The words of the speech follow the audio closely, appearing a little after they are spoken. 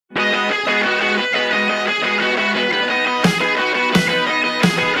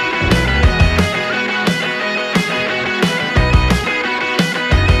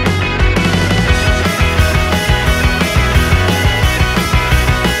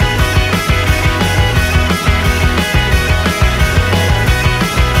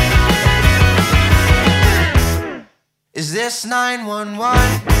press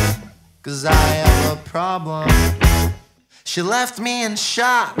 911, 'cause I have a problem. She left me in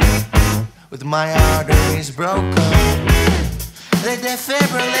shock with my arteries broken. They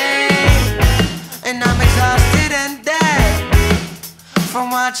defibrillate, and I'm exhausted and dead from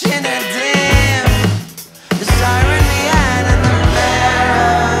watching her dim. The siren, the ad, and the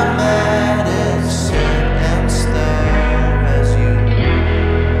paramedics sit and stare as you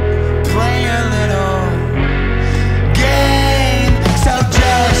play your little game. So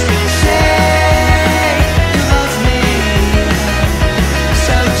just say you love me.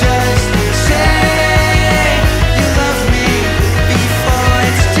 So just say you love me before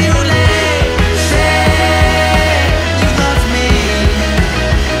it's too late. Say you love me.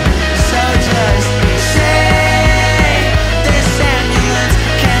 So just say this ambulance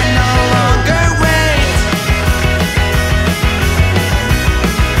can no longer wait.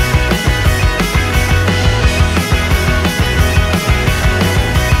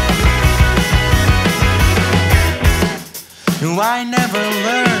 No, I never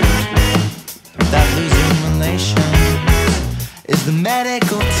learned that losing relations is the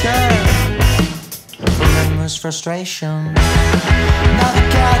medical term for endless frustration. Now the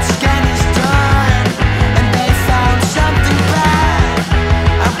CAT scan is